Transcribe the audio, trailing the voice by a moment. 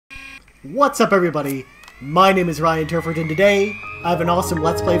What's up, everybody? My name is Ryan Turford, and today I have an awesome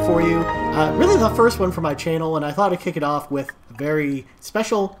Let's Play for you. Really the first one for my channel, and I thought I'd kick it off with a very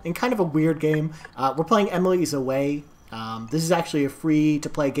special and kind of a weird game. We're playing Emily's Away. This is actually a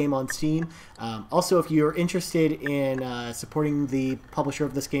free-to-play game on Steam. Also, if you're interested in supporting the publisher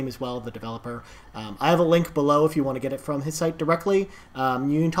of this game as well, the developer, I have a link below if you want to get it from his site directly.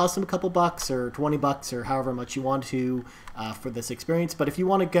 You can toss him a couple bucks or 20 bucks or however much you want to for this experience. But if you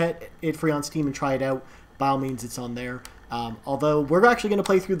want to get it free on Steam and try it out, by all means, it's on there. Although we're actually going to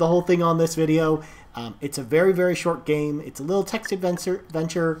play through the whole thing on this video. It's a very, very short game. It's a little text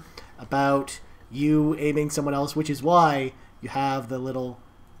adventure about you aiming someone else, which is why you have the little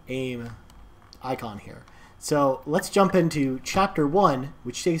aim icon here. So let's jump into Chapter 1,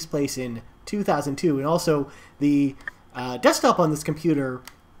 which takes place in 2002. And also, the desktop on this computer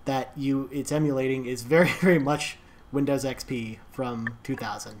that it's emulating is very, very much Windows XP from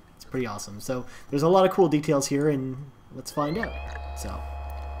 2000. It's pretty awesome. So there's a lot of cool details here, and let's find out. So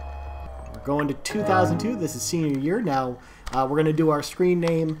we're going to 2002. This is senior year. Now we're going to do our screen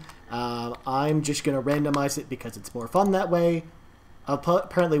name. I'm just going to randomize it because it's more fun that way.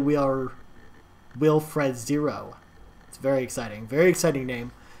 Apparently we are Wilfred Zero. It's very exciting. Very exciting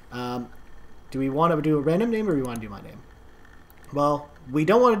name. Do we want to do a random name or do we want to do my name? Well, we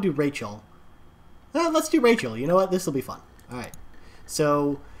don't want to do Rachel. Let's do Rachel. You know what? This will be fun. Alright.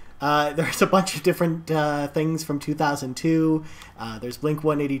 So there's a bunch of different things from 2002. There's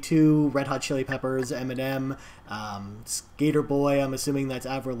Blink-182, Red Hot Chili Peppers, Eminem, Skater Boy, I'm assuming that's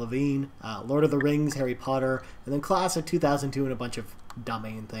Avril Lavigne, Lord of the Rings, Harry Potter, and then Class of 2002 and a bunch of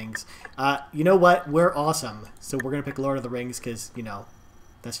dumb things. You know what? We're awesome. So we're going to pick Lord of the Rings because, you know,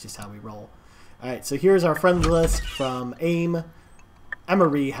 that's just how we roll. Alright, so here's our friend list from AIM.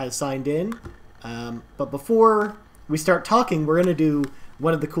 Emery has signed in. But before we start talking, we're going to do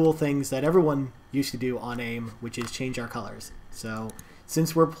one of the cool things that everyone used to do on AIM, which is change our colors. So,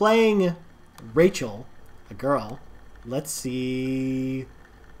 since we're playing Rachel, a girl, let's see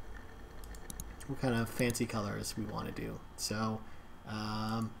what kind of fancy colors we want to do. So,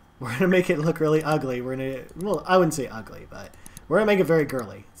 we're going to make it look really ugly. We're going to, well, I wouldn't say ugly, but we're going to make it very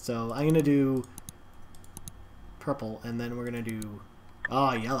girly. So, I'm going to do purple, and then we're going to do,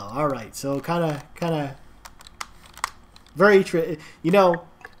 yellow. Alright, so kind of very you know,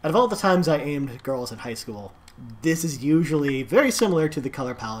 out of all the times I aimed girls in high school, this is usually very similar to the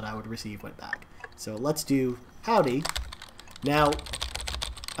color palette I would receive went back. So let's do Howdy. Now,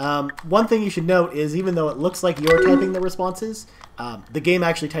 one thing you should note is even though it looks like you're typing the responses, the game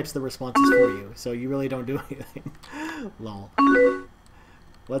actually types the responses for you, so you really don't do anything. Lol.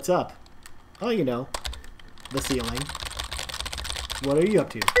 What's up? Oh, you know, the ceiling. What are you up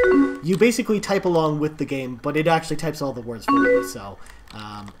to? You basically type along with the game, but it actually types all the words for you, so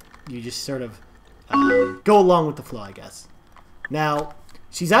you just sort of go along with the flow, I guess. Now,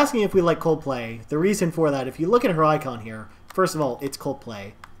 she's asking if we like Coldplay. The reason for that, if you look at her icon here, first of all, it's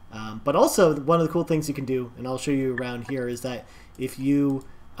Coldplay. But also, one of the cool things you can do, and I'll show you around here, is that if you,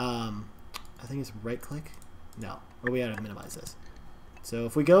 I think it's right-click? No. Oh, we gotta minimize this. So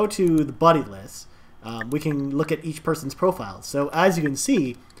if we go to the buddy list, we can look at each person's profile. So as you can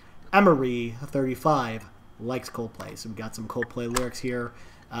see, Emery35 likes Coldplay. So we got some Coldplay lyrics here.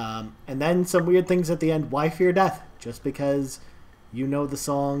 And then some weird things at the end. Why fear death? Just because you know the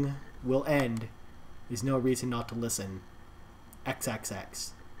song will end is no reason not to listen. XXX.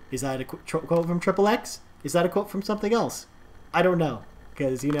 Is that a quote from Triple X? Is that a quote from something else? I don't know.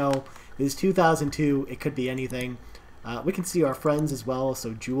 Because, you know, this is 2002. It could be anything. We can see our friends as well.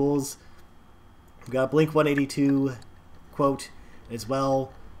 So Jules. We've got a Blink-182 quote as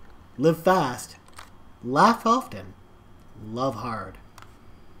well. Live fast. Laugh often. Love hard.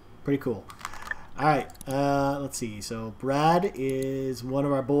 Pretty cool. Alright, let's see. So Brad is one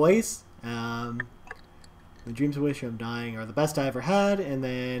of our boys. The dreams I wish I'm dying are the best I ever had. And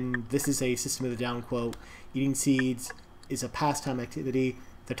then this is a System of a Down quote. Eating seeds is a pastime activity.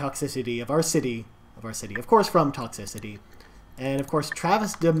 The toxicity of our city. Of course from Toxicity. And of course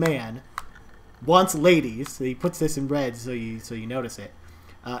Travis DeMann wants ladies, so he puts this in red so you notice it.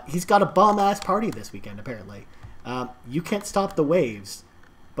 He's got a bum-ass party this weekend, apparently. You can't stop the waves,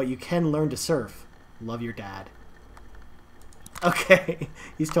 but you can learn to surf. Love your dad. Okay,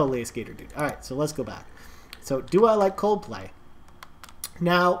 he's totally a skater dude. Alright, so let's go back. So, do I like Coldplay?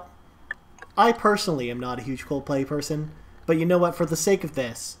 Now, I personally am not a huge Coldplay person, but you know what, for the sake of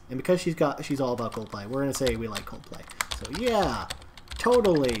this, and because she's all about Coldplay, we're going to say we like Coldplay. So, yeah,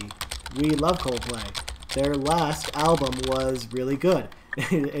 totally. We love Coldplay. Their last album was really good.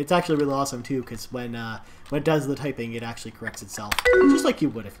 It's actually really awesome too, because when it does the typing, it actually corrects itself, just like you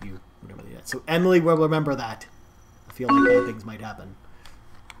would if you remember that. So Emily will remember that. I feel like bad things might happen.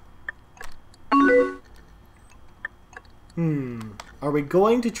 Are we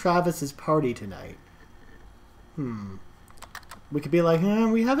going to Travis's party tonight? We could be like,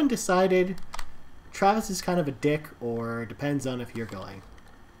 we haven't decided. Travis is kind of a dick, or depends on if you're going.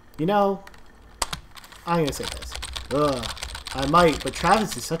 You know, I'm gonna say this. Ugh, I might, but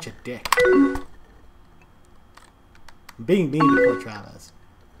Travis is such a dick. I'm being mean to poor Travis.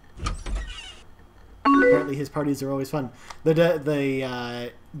 Apparently his parties are always fun.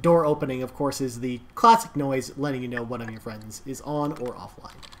 The door opening, of course, is the classic noise letting you know one of your friends is on or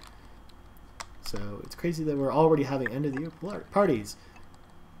offline. So it's crazy that we're already having end of the year parties.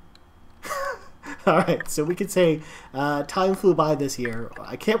 Alright, so we could say time flew by this year.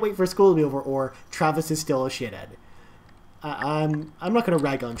 I can't wait for school to be over, or Travis is still a shithead. I'm not going to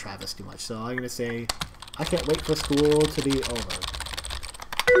rag on Travis too much, so I'm going to say I can't wait for school to be over.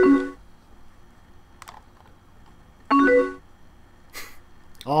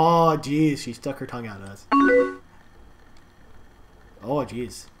 Oh, jeez, she stuck her tongue out at us. Oh,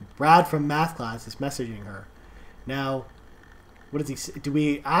 jeez. Brad from math class is messaging her. Now, what does he say? Do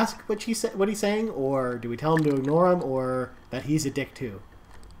we ask what he's saying, or do we tell him to ignore him, or that he's a dick too?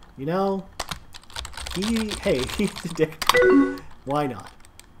 You know, hey, he's a dick too. Why not?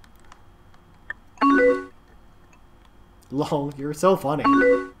 Lol, you're so funny.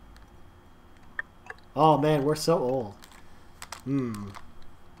 Oh man, we're so old.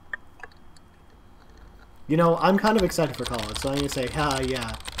 You know, I'm kind of excited for college, so I'm going to say,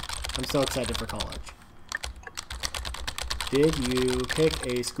 yeah, I'm so excited for college. Did you pick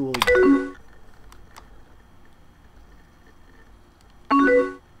a school yet?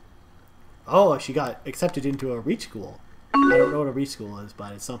 Oh, she got accepted into a Reach school. I don't know what a Reach school is,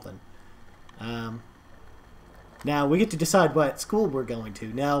 but it's something. Now, we get to decide what school we're going to.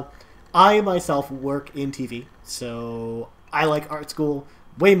 Now, I myself work in TV, so I like art school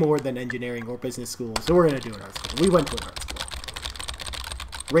way more than engineering or business school, so we're going to do an art school. We went to an art school.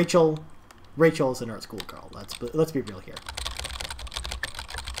 Rachel's an art school girl. Let's be real here.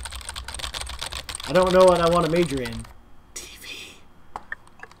 I don't know what I want to major in. TV.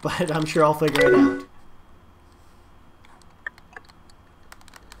 But I'm sure I'll figure it out.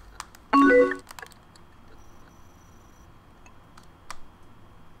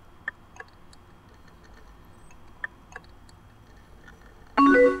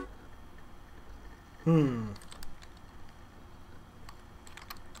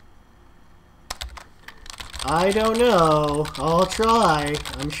 I don't know. I'll try.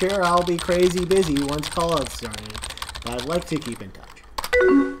 I'm sure I'll be crazy busy once college started, but I'd like to keep in touch.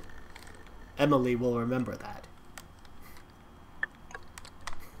 Emily will remember that.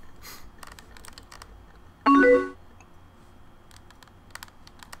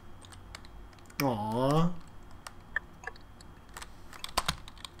 Aww.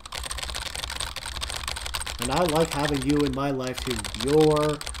 And I like having you in my life too.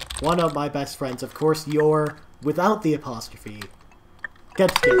 You're one of my best friends. Of course, you're without the apostrophe.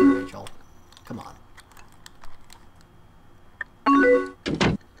 Get together, Rachel. Come on.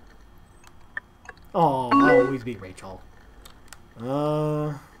 Oh, I'll always be Rachel.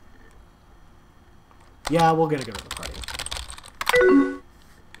 Yeah, we're gonna go to the party.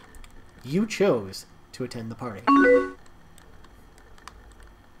 You chose to attend the party.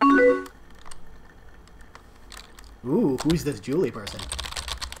 Ooh, who's this Julie person?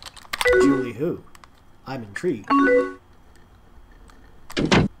 Julie who? I'm intrigued.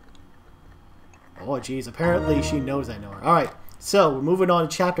 Oh, geez. Apparently she knows I know her. Alright, so we're moving on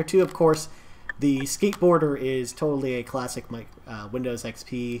to Chapter 2, of course. The skateboarder is totally a classic Windows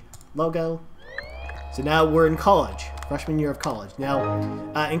XP logo. So now we're in college. Freshman year of college. Now,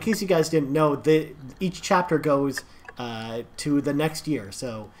 in case you guys didn't know, each chapter goes to the next year.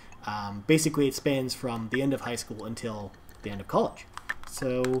 So, basically it spans from the end of high school until the end of college.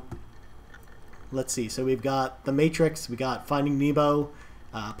 So, let's see. So we've got The Matrix, we got Finding Nemo,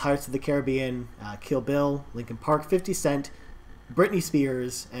 Pirates of the Caribbean, Kill Bill, Linkin Park, 50 Cent, Britney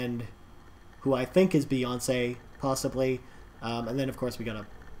Spears, and who I think is Beyonce, possibly. And then, of course, we got a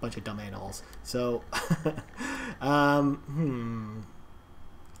bunch of dumb animals. So,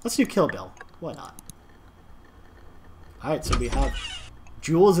 let's do Kill Bill. Why not? Alright, so we have...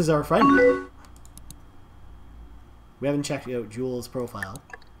 Jules is our friend now. We haven't checked out Jules' profile.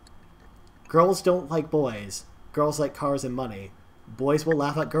 Girls don't like boys. Girls like cars and money. Boys will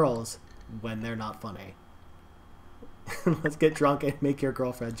laugh at girls when they're not funny. Let's get drunk and make your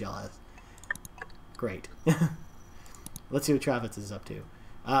girlfriend jealous. Great. Let's see what Travis is up to.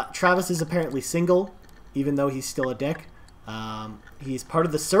 Travis is apparently single, even though he's still a dick. He's part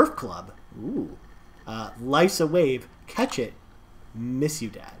of the surf club. Ooh. Life's a wave. Catch it. Miss you,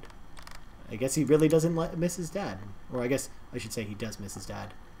 Dad. I guess he really doesn't miss his dad. Or I guess I should say he does miss his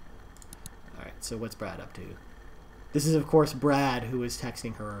dad. Alright, so what's Brad up to? This is, of course, Brad, who is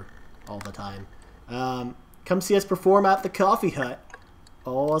texting her all the time. Come see us perform at the Coffee Hut.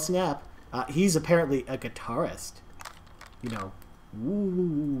 Oh, snap. He's apparently a guitarist. You know,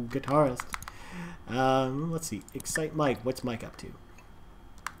 ooh, guitarist. Let's see. Excite Mike. What's Mike up to?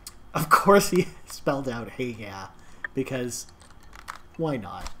 Of course he spelled out, hey, yeah. Because, why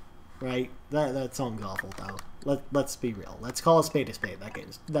not? Right? That song's awful, though. Let's be real. Let's call a spade a spade.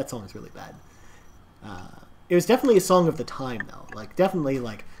 That song's really bad. It was definitely a song of the time, though. Like, definitely,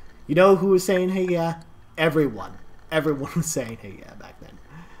 like, you know who was saying, hey, yeah? Everyone. Everyone was saying, hey, yeah, back then.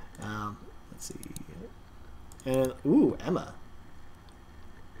 Let's see. And, ooh, Emma.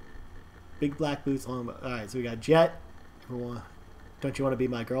 Big black boots, long. Alright, so we got Jet. Everyone, don't you want to be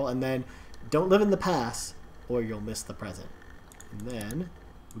my girl? And then, don't live in the past, or you'll miss the present. And then,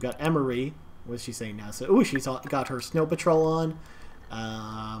 we got Emery. What's she saying now? So, ooh, she's got her Snow Patrol on.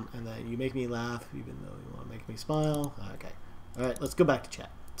 And then, you make me laugh, even though you want to make me smile. Okay. Alright, let's go back to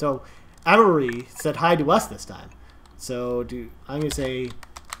chat. So, Emery said hi to us this time. So, I'm going to say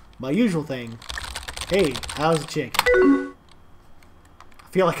my usual thing. Hey, how's the chick? I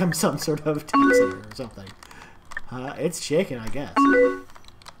feel like I'm some sort of texting her or something. It's chicken, I guess.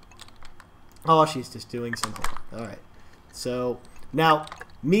 Oh, she's just doing some homework. Alright. So, now,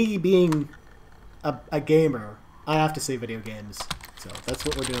 me being a gamer, I have to say video games. So, that's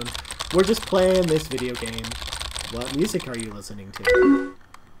what we're doing. We're just playing this video game. What music are you listening to?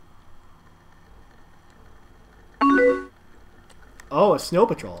 Oh, a Snow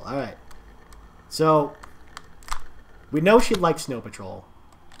Patrol. Alright. So, we know she likes Snow Patrol.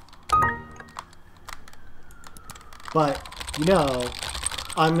 But, you know,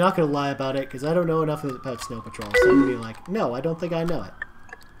 I'm not going to lie about it because I don't know enough about Snow Patrol. So I'm going to be like, no, I don't think I know it.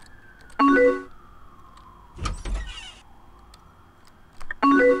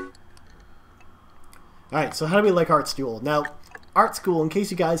 Alright, so how do we like art school? Now, art school, in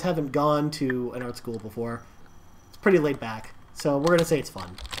case you guys haven't gone to an art school before, it's pretty laid back. So we're going to say it's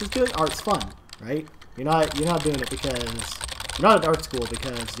fun. Because doing art's fun, right? You're not doing it because... You're not at art school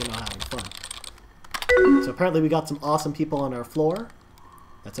because you're not having fun. So apparently we got some awesome people on our floor.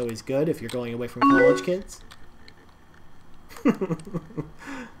 That's always good if you're going away from college, kids. Oh,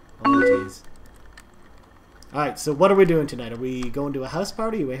 jeez. Alright, so what are we doing tonight? Are we going to a house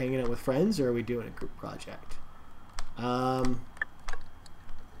party? Are we hanging out with friends? Or are we doing a group project? You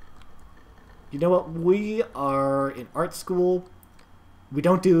know what? We are in art school. We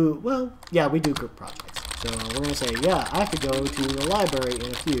don't do... Well, yeah, we do group projects. So we're going to say, yeah, I have to go to the library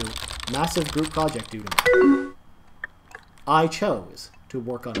in a few. Massive group project due to me. I chose to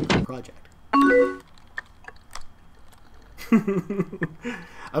work on a group project.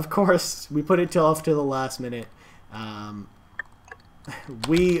 Of course, we put it off to the last minute.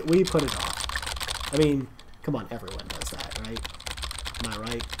 We put it off. I mean, come on, everyone does that, right? Am I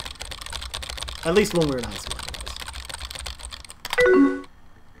right? At least when we were in high school, anyways.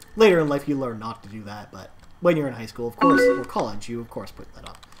 Later in life, you learn not to do that, but when you're in high school, of course, or college, you of course put that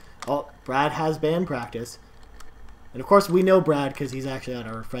off. Oh, Brad has band practice. And of course, we know Brad because he's actually on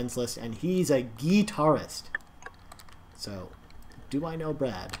our friends list, and he's a guitarist. So, do I know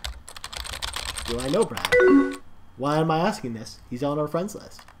Brad? Do I know Brad? Why am I asking this? He's on our friends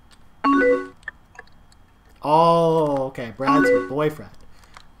list. Oh, okay. Brad's her boyfriend.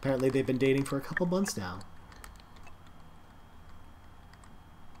 Apparently, they've been dating for a couple months now.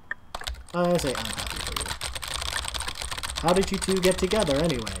 I say I'm happy for you. How did you two get together,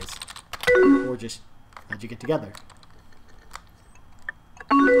 anyways? Or just, how'd you get together?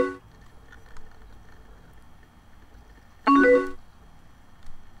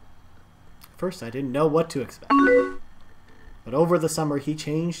 First, I didn't know what to expect. But over the summer, he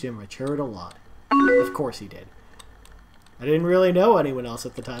changed and matured a lot. Of course he did. I didn't really know anyone else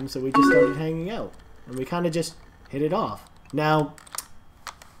at the time, so we just started hanging out. And we kind of just hit it off. Now,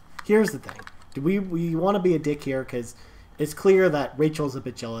 here's the thing. We want to be a dick here because it's clear that Rachel's a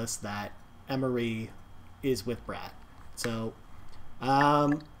bit jealous that Emery is with Brad. So, I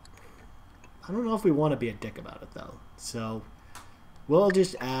don't know if we want to be a dick about it, though. So, we'll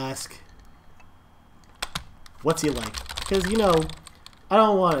just ask, what's he like? Because, you know, I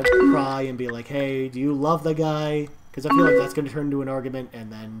don't want to cry and be like, hey, do you love the guy? Because I feel like that's going to turn into an argument,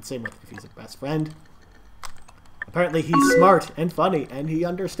 and then same with if he's a best friend. Apparently he's smart and funny, and he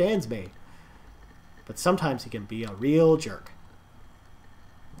understands me. But sometimes he can be a real jerk.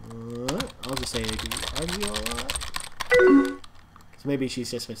 I'll just say argue a lot. Because maybe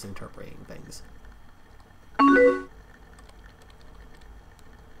she's just misinterpreting things.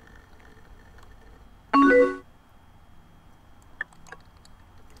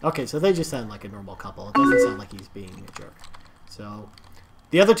 Okay, so they just sound like a normal couple. It doesn't sound like he's being a jerk. So,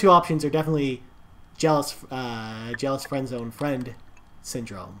 the other two options are definitely jealous friend zone friend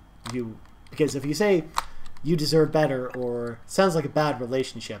syndrome. Because if you say you deserve better or sounds like a bad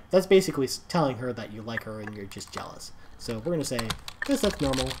relationship, that's basically telling her that you like her and you're just jealous. So we're gonna say, because that's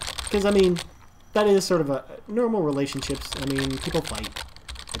normal. Because I mean, that is sort of a normal relationships. I mean, people fight.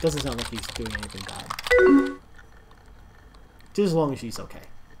 It doesn't sound like he's doing anything bad. Just as long as she's okay.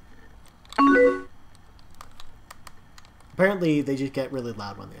 Apparently, they just get really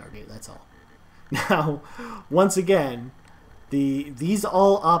loud when they argue. That's all. Now, once again,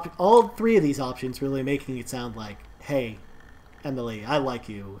 all three of these options really making it sound like, hey, Emily, I like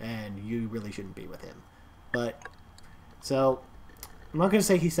you, and you really shouldn't be with him. But so I'm not gonna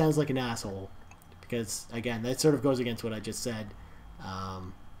say he sounds like an asshole because again, that sort of goes against what I just said.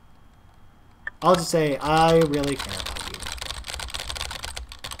 I'll just say I really care about you.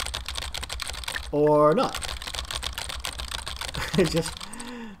 Or not. Just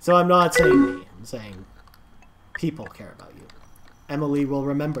so I'm not saying me. I'm saying people care about you. Emily will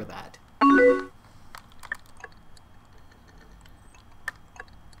remember that.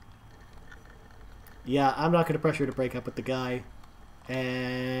 Yeah, I'm not going to pressure her to break up with the guy.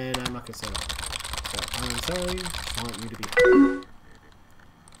 And I'm not going to say that. So, I'm sorry. I want you to be...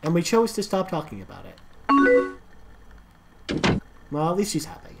 And we chose to stop talking about it. Well, at least she's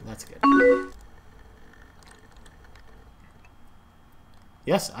happy. That's good.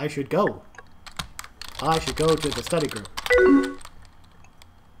 Yes, I should go. I should go to the study group.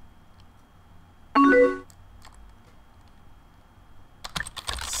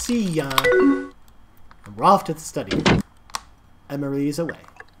 See ya. And we're off to the study group. Emery is away.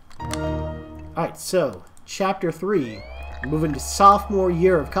 Alright, so, Chapter 3. We're moving to sophomore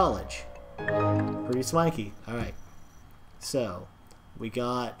year of college. Pretty swanky. Alright. So, we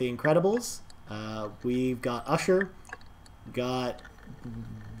got The Incredibles. We've got Usher. We got...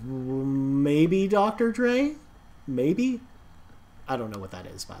 maybe Dr. Dre? Maybe? I don't know what that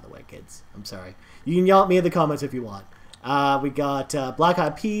is, by the way, kids. I'm sorry. You can yell at me in the comments if you want. We got Black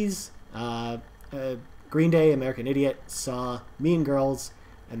Eyed Peas, Green Day, American Idiot, Saw, Mean Girls,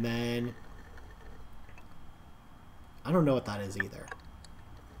 and then... I don't know what that is either.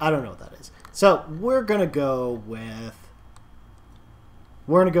 I don't know what that is. So, we're gonna go with...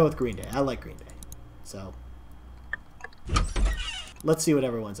 Green Day. I like Green Day. So... let's see what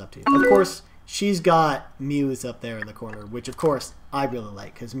everyone's up to. Of course, she's got Muse up there in the corner, which of course I really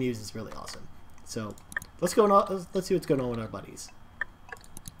like because Muse is really awesome. So let's see what's going on with our buddies.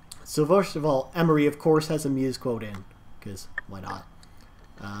 So first of all, Emery of course has a Muse quote in because why not?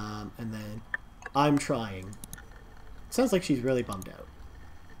 And then I'm trying. Sounds like she's really bummed out.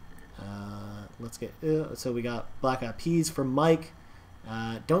 Let's get so we got Black Eyed Peas from Mike.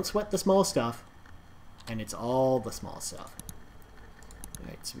 Don't sweat the small stuff, and it's all the small stuff.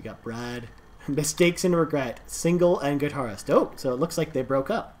 Alright, so we got Brad. Mistakes and regret. Single and guitarist. Oh, so it looks like they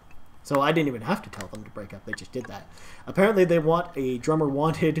broke up. So I didn't even have to tell them to break up. They just did that. Apparently they want a drummer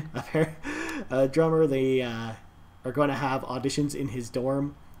wanted. A drummer. They are going to have auditions in his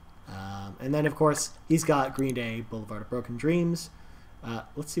dorm. And then, of course, he's got Green Day, Boulevard of Broken Dreams.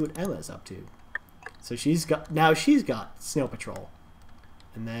 Let's see what Emma's up to. So she's got Snow Patrol.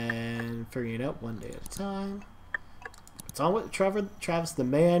 And then figuring it out one day at a time. It's on with Travis the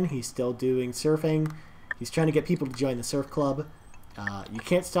man. He's still doing surfing. He's trying to get people to join the surf club. You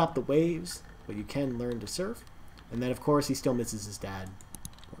can't stop the waves, but you can learn to surf. And then, of course, he still misses his dad.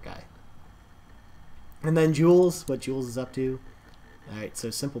 Poor guy. And then Jules, what Jules is up to. Alright, so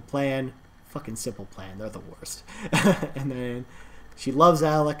Simple Plan. Fucking Simple Plan. They're the worst. And then she loves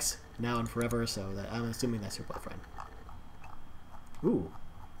Alex now and forever, so I'm assuming that's her boyfriend. Ooh.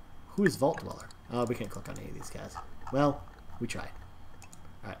 Who is Vault Dweller? Oh, we can't click on any of these guys. Well, we tried.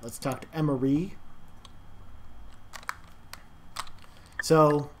 Alright, let's talk to Emery.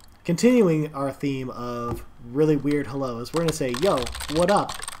 So, continuing our theme of really weird hellos, we're going to say, yo, what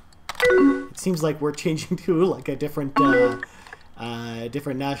up? It seems like we're changing to like a different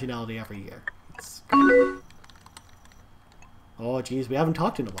different nationality every year. It's great. Oh, geez, we haven't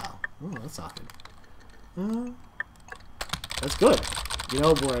talked in a while. Oh, that's not good. That's good. You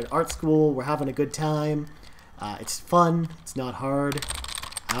know, we're at art school, we're having a good time. It's fun, it's not hard.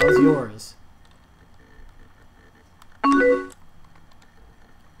 How's yours?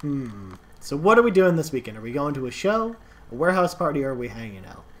 So what are we doing this weekend? Are we going to a show, a warehouse party, or are we hanging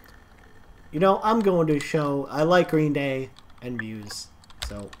out? You know, I'm going to a show. I like Green Day and Muse,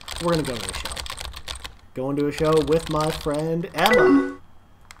 so we're going to go to a show. Going to a show with my friend Emma. Ooh,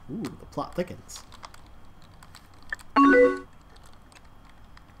 the plot thickens.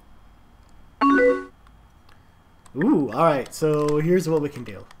 Ooh, alright, so here's what we can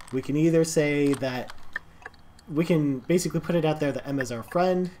do. We can either say that we can basically put it out there that Emma's our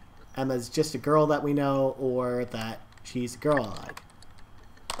friend, Emma's just a girl that we know, or that she's a girl I like.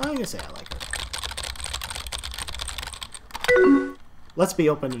 I'm gonna say I like her. Let's be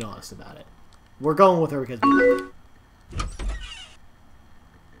open and honest about it. We're going with her because we like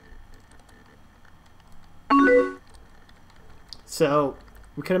her. So,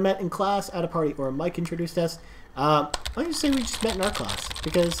 we could have met in class, at a party, or Mike introduced us. I'm gonna say we just met in our class,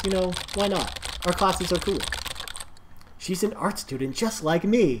 because, you know, why not? Our classes are cool. She's an art student just like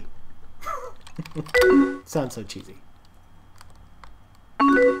me. Sounds so cheesy.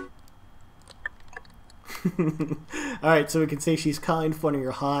 Alright, so we can say she's kind, funny,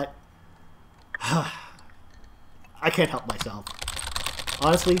 or hot. I can't help myself.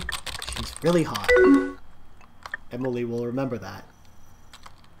 Honestly, she's really hot. Emily will remember that.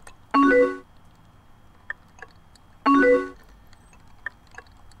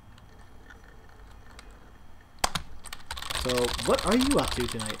 So, what are you up to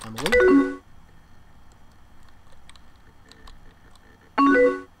tonight, Emily?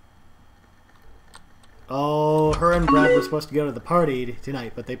 Oh, her and Brad were supposed to go to the party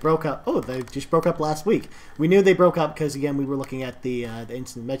tonight, but they broke up. Oh, they just broke up last week. We knew they broke up because, again, we were looking at the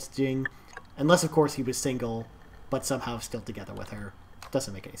instant messaging. Unless, of course, he was single, but somehow still together with her.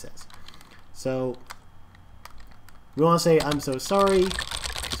 Doesn't make any sense. So, we want to say, I'm so sorry,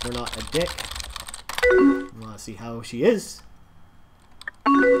 because we're not a dick. We want to see how she is.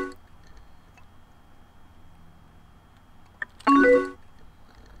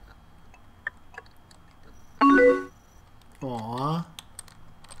 Aww.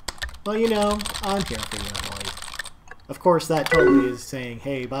 Well, you know, I'm here for you, Emily. Of course, that totally is saying,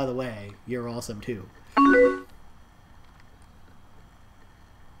 hey, by the way, you're awesome too.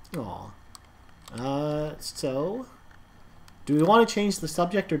 Aww. So, do we want to change the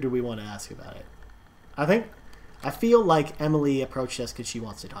subject or do we want to ask about it? I feel like Emily approached us because she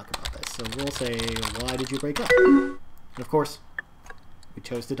wants to talk about this. So we'll say, why did you break up? And of course, we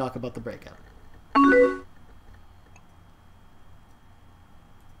chose to talk about the breakup.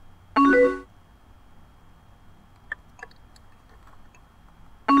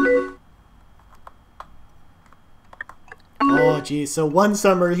 Oh, geez. So one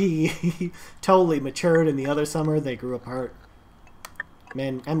summer he totally matured, and the other summer they grew apart.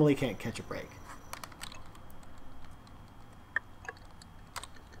 Man, Emily can't catch a break.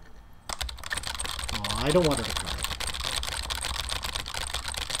 Oh, I don't want her to cry.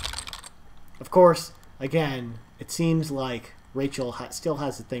 Of course, again, it seems like Rachel still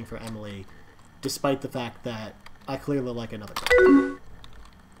has a thing for Emily, despite the fact that I clearly like another girl.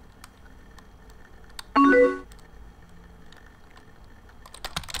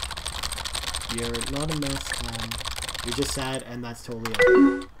 You're not a mess, you're just sad, and that's totally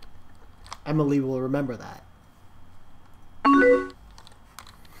okay. Emily will remember that.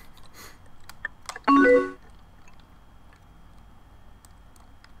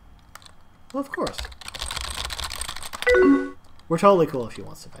 Well, of course. We're totally cool if she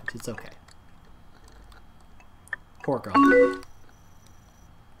wants to vent. It's okay. Poor girl.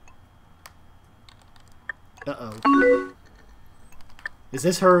 Uh-oh. Is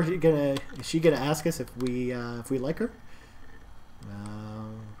this her gonna? Is she gonna ask us if we like her?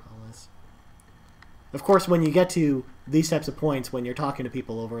 Of course, when you get to these types of points, when you're talking to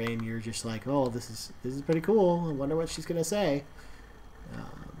people over AIM, you're just like, oh, this is pretty cool. I wonder what she's gonna say.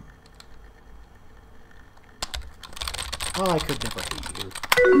 Oh, I could never hate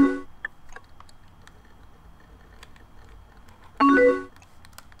you.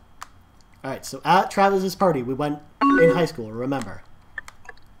 Alright, so at Travis's party, we went in high school, remember.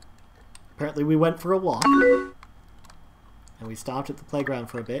 Apparently we went for a walk. And we stopped at the playground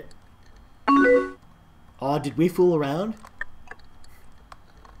for a bit. Oh, did we fool around?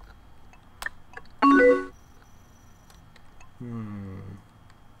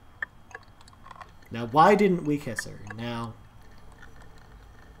 Now, why didn't we kiss her? Now,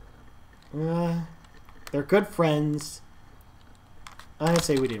 they're good friends. I'd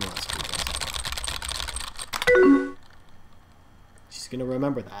say we didn't want to screw this. She's gonna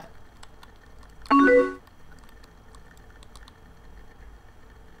remember that.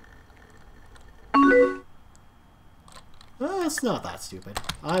 it's not that stupid.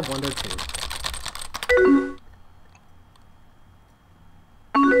 I've wondered too.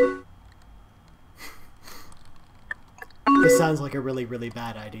 This sounds like a really, really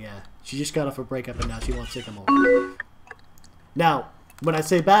bad idea. She just got off a breakup and now she wants to come over. Now, when I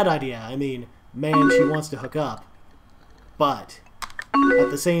say bad idea, I mean, man, she wants to hook up. But, at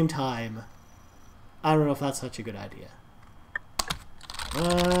the same time, I don't know if that's such a good idea.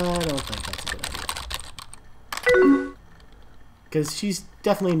 I don't think that's a good idea. Because she's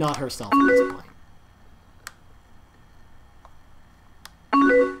definitely not herself at this point.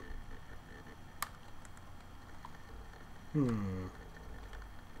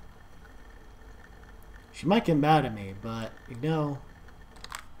 She might get mad at me, but, you know...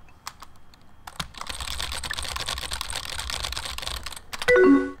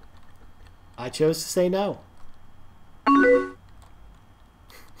 I chose to say no.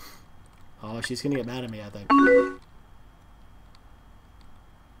 Oh, she's gonna get mad at me, I think.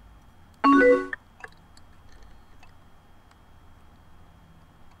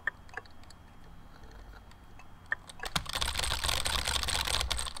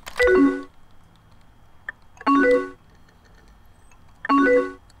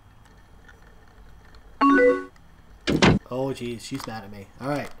 Oh, geez, she's mad at me.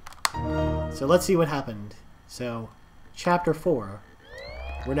 Alright. So let's see what happened. So, Chapter 4.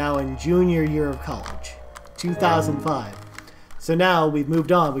 We're now in junior year of college. 2005. So now we've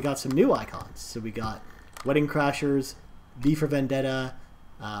moved on. We got some new icons. So we got Wedding Crashers, V for Vendetta,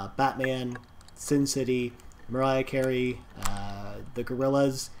 Batman, Sin City, Mariah Carey, the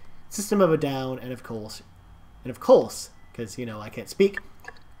Gorillaz, System of a Down, and of course, because, you know, I can't speak,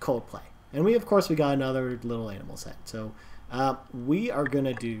 Coldplay. And we, of course, we got another little animal set. So we are going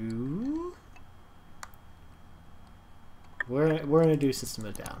to do... We're gonna do System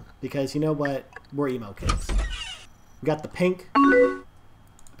of a Down. Because, you know what? We're emo kids. We got the Pink.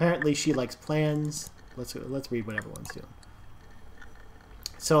 Apparently she likes plans. Let's read what everyone's doing.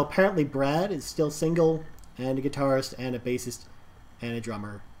 So apparently Brad is still single, and a guitarist, and a bassist, and a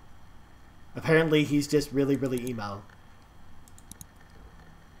drummer. Apparently he's just really, really emo.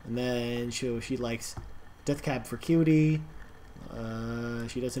 And then she likes Death Cab for Cutie.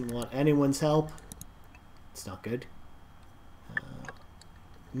 She doesn't want anyone's help. It's not good.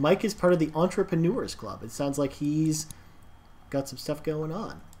 Mike is part of the Entrepreneurs Club. It sounds like he's got some stuff going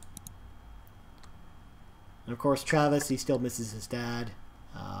on. And of course, Travis, he still misses his dad.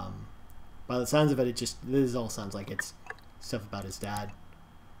 By the sounds of it, this all sounds like it's stuff about his dad.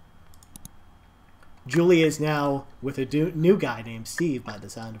 Julie is now with a new guy named Steve, by the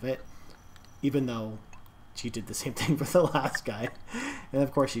sound of it. Even though she did the same thing for the last guy. And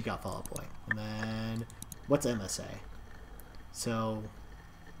of course, she got Fall Out Boy. And then, what's Emma say? So...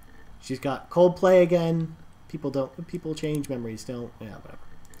 she's got Coldplay again. People change, memories don't. Yeah, whatever.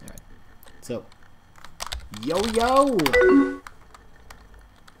 Alright. So, yo!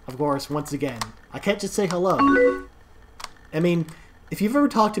 Of course, once again, I can't just say hello. I mean, if you've ever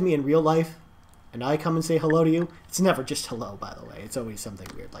talked to me in real life, and I come and say hello to you, it's never just hello, by the way. It's always something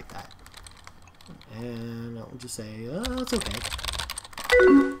weird like that. And I'll just say, it's okay.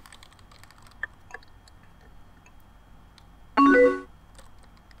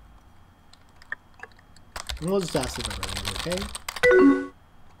 We'll just ask if everything's okay.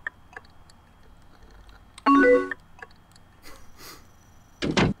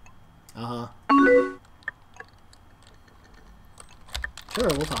 Uh-huh. Sure,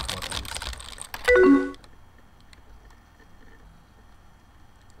 we'll talk about things.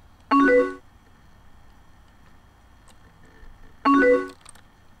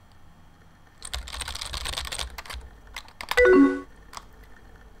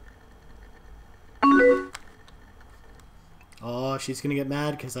 Oh, she's gonna get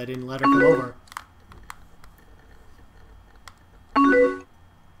mad because I didn't let her come over.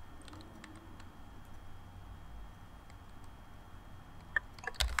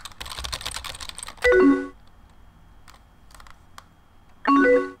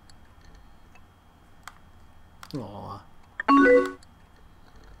 Aw.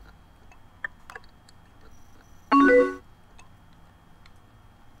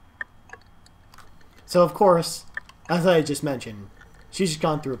 So, of course, as I just mentioned, she's just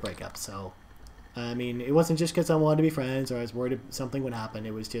gone through a breakup, so... I mean, it wasn't just because I wanted to be friends or I was worried something would happen.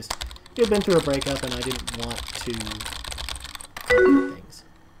 It was just, she had been through a breakup and I didn't want to complicate things.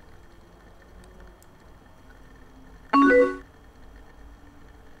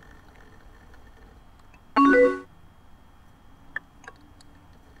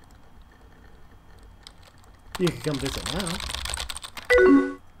 You can come visit now.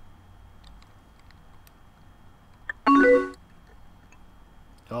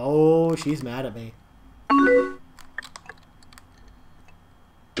 Oh, she's mad at me.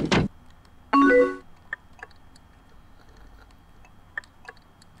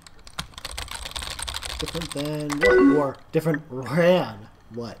 Different than what? Or different ran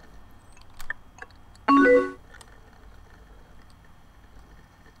what?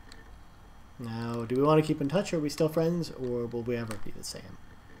 Now, do we want to keep in touch? Are we still friends, or will we ever be the same?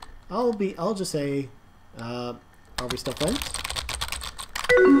 I'll just say, are we still friends?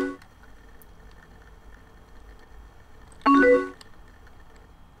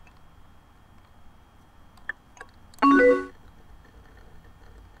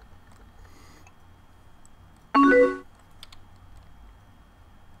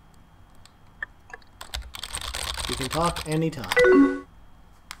 We can talk anytime.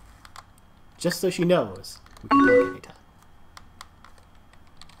 Just so she knows, we can talk anytime.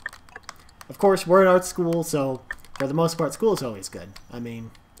 Of course, we're in art school, so for the most part, school is always good. I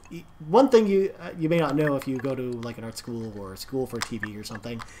mean, one thing you may not know if you go to like an art school or a school for TV or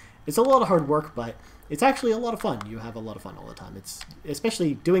something, it's a lot of hard work, but it's actually a lot of fun. You have a lot of fun all the time. It's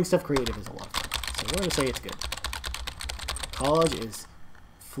especially doing stuff creative is a lot of fun. So we're gonna say it's good. College is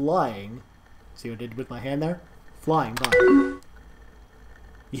flying. See what I did with my hand there? Flying by.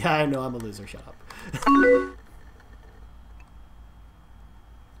 Yeah, I know I'm a loser. Shut up.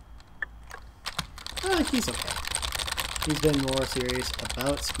 He's okay. He's been more serious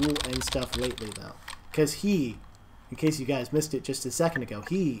about school and stuff lately, though. Because he, in case you guys missed it just a second ago,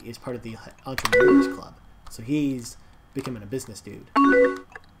 he is part of the Entrepreneurs Club. So he's becoming a business dude.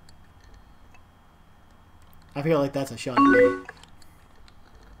 I feel like that's a shot at me.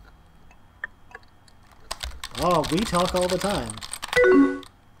 Oh, we talk all the time.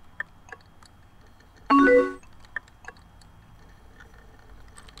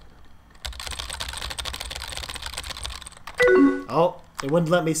 Oh, it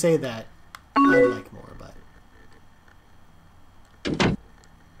wouldn't let me say that. I'd like more, but...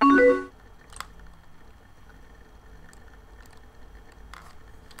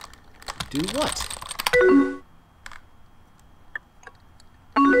 Do what?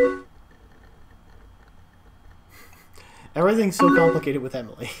 Everything's so complicated with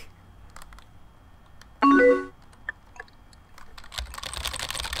Emily.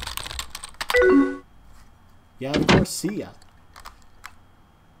 Yeah, of course, see ya.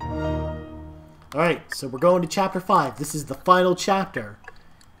 Alright, so we're going to chapter 5. This is the final chapter.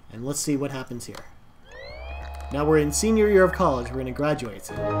 And let's see what happens here. Now we're in senior year of college. We're going to graduate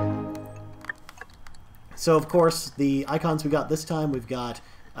soon. So, of course, the icons we got this time, we've got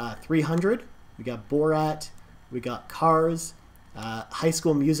 300. We got Borat. We got Cars. High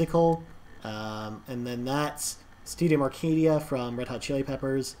School Musical. And then that's Stadium Arcadia from Red Hot Chili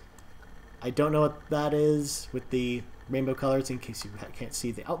Peppers. I don't know what that is with the rainbow colors in case you can't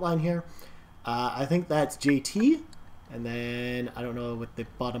see the outline here. I think that's JT. And then I don't know what the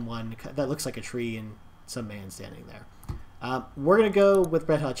bottom one, that looks like a tree and some man standing there. We're going to go with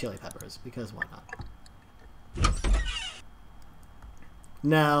Red Hot Chili Peppers because why not?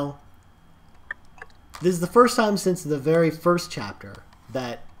 Now, this is the first time since the very first chapter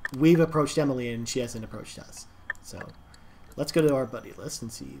that we've approached Emily and she hasn't approached us. So let's go to our buddy list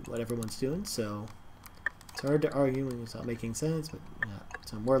and see what everyone's doing. So it's hard to argue when it's not making sense, but yeah.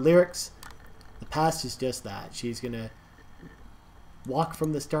 So more lyrics. The past is just that. She's going to walk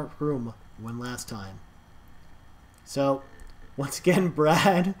from this dark room one last time. So once again,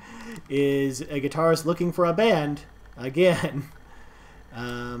 Brad is a guitarist looking for a band again.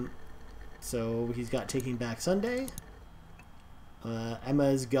 So he's got Taking Back Sunday.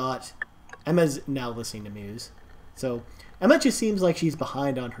 Emma's now listening to Muse. So Emma just seems like she's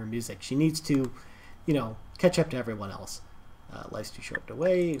behind on her music. She needs to, you know, catch up to everyone else. Life's too short to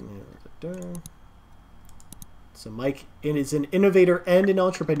wait. So Mike is an innovator and an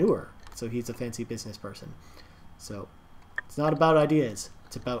entrepreneur. So he's a fancy business person. So it's not about ideas.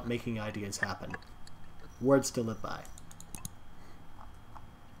 It's about making ideas happen. Words to live by.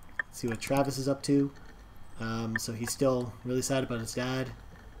 See what Travis is up to. So he's still really sad about his dad.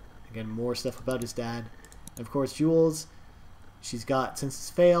 Again, more stuff about his dad. And of course, Jules, she's got Senses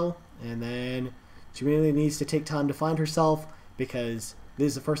Fail. And then she really needs to take time to find herself because this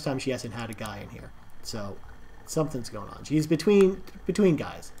is the first time she hasn't had a guy in here. So something's going on. She's between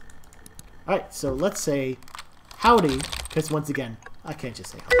guys. Alright, so let's say howdy, because once again, I can't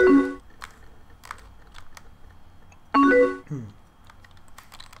just say howdy.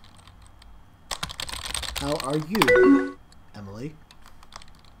 How are you, Emily?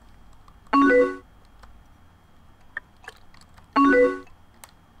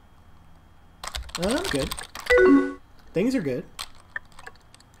 I'm good. Things are good.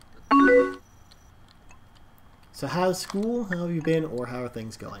 So how's school? How have you been? Or how are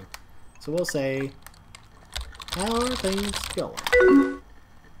things going? So we'll say, how are things going?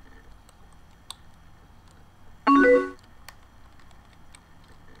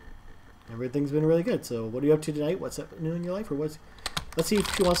 Everything's been really good. So what are you up to tonight? What's up new in your life? Or what's... Let's see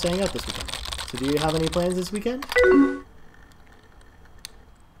if she wants to hang out this weekend. So do you have any plans this weekend?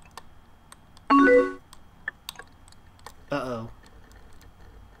 Uh-oh.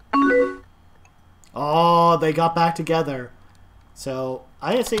 Oh, they got back together. So,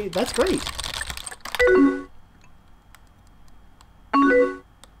 I gotta say, that's great.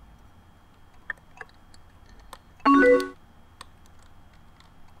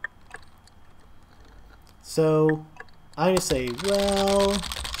 So, I'm gonna say, well,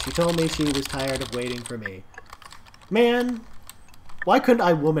 she told me she was tired of waiting for me. Man, why couldn't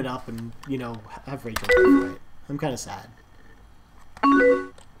I woman up and, you know, have Rachel go for it? I'm kind of sad.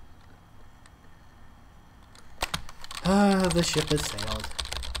 The ship has sailed.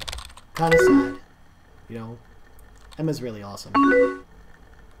 Kind of sad. You know, Emma's really awesome.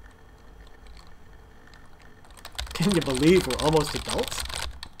 Can you believe we're almost adults?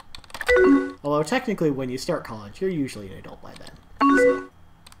 Although technically when you start college, you're usually an adult by then. So.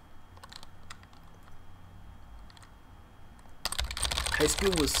 High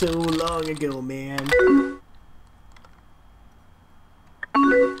school was so long ago, man.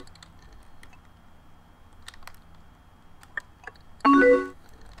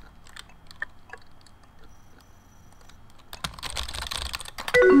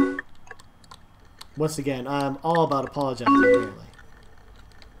 Once again, I'm all about apologizing, apparently.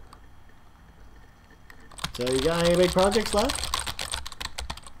 So, you got any big projects left?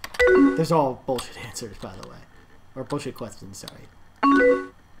 There's all bullshit answers, by the way. Or bullshit questions, sorry.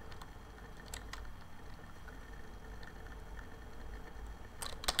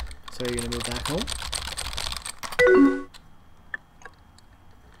 So, you're gonna move back home?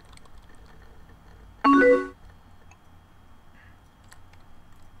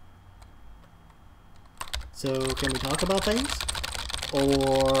 So, can we talk about things?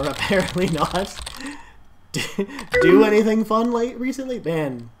 Or apparently not. Do anything fun recently?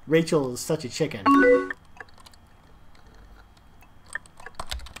 Man, Rachel is such a chicken.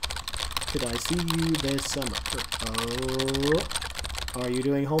 Could I see you this summer? Oh, are you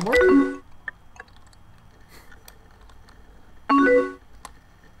doing homework?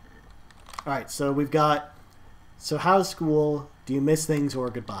 Alright, so we've got... So how's school? Do you miss things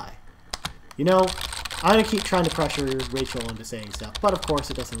or goodbye? You know... I'm going to keep trying to pressure Rachel into saying stuff, but of course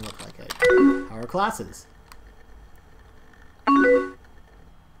it doesn't look like it. How are classes? Do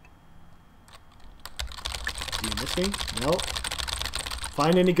you miss me? Nope.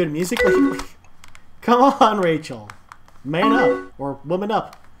 Find any good music lately? Come on, Rachel. Man up. Or woman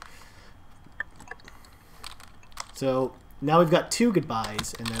up. So, now we've got 2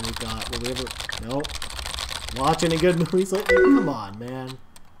 goodbyes, and then we've got... Will we ever... Nope. Watch any good movies lately? Come on, man.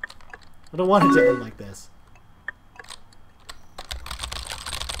 I don't want it to end like this.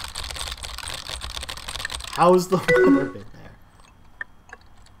 How's the weather been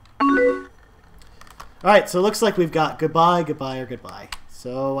there? Alright, so it looks like we've got goodbye, goodbye, or goodbye.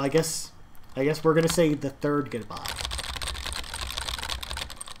 So I guess we're gonna say the 3rd goodbye.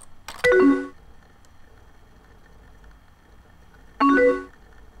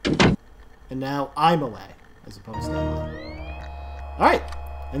 And now I'm away, as opposed to Emily. Alright.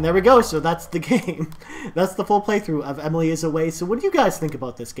 And there we go, so that's the game. That's the full playthrough of Emily is Away. So what do you guys think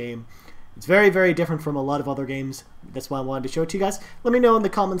about this game? It's very, very different from a lot of other games. That's why I wanted to show it to you guys. Let me know in the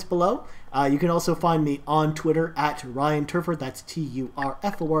comments below. You can also find me on Twitter at Ryan Turford. That's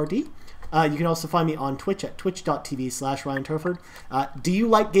Turford. You can also find me on Twitch at twitch.tv/Ryan Turford. Do you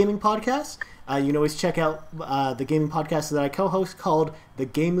like gaming podcasts? You can always check out the gaming podcast that I co-host called the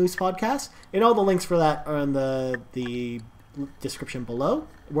Game Moose Podcast. And all the links for that are in the description below.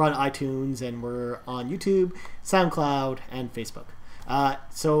 We're on iTunes and we're on YouTube, SoundCloud, and Facebook.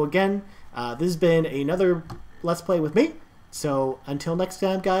 So again, this has been another Let's Play with me. So until next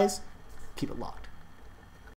time, guys, keep it locked.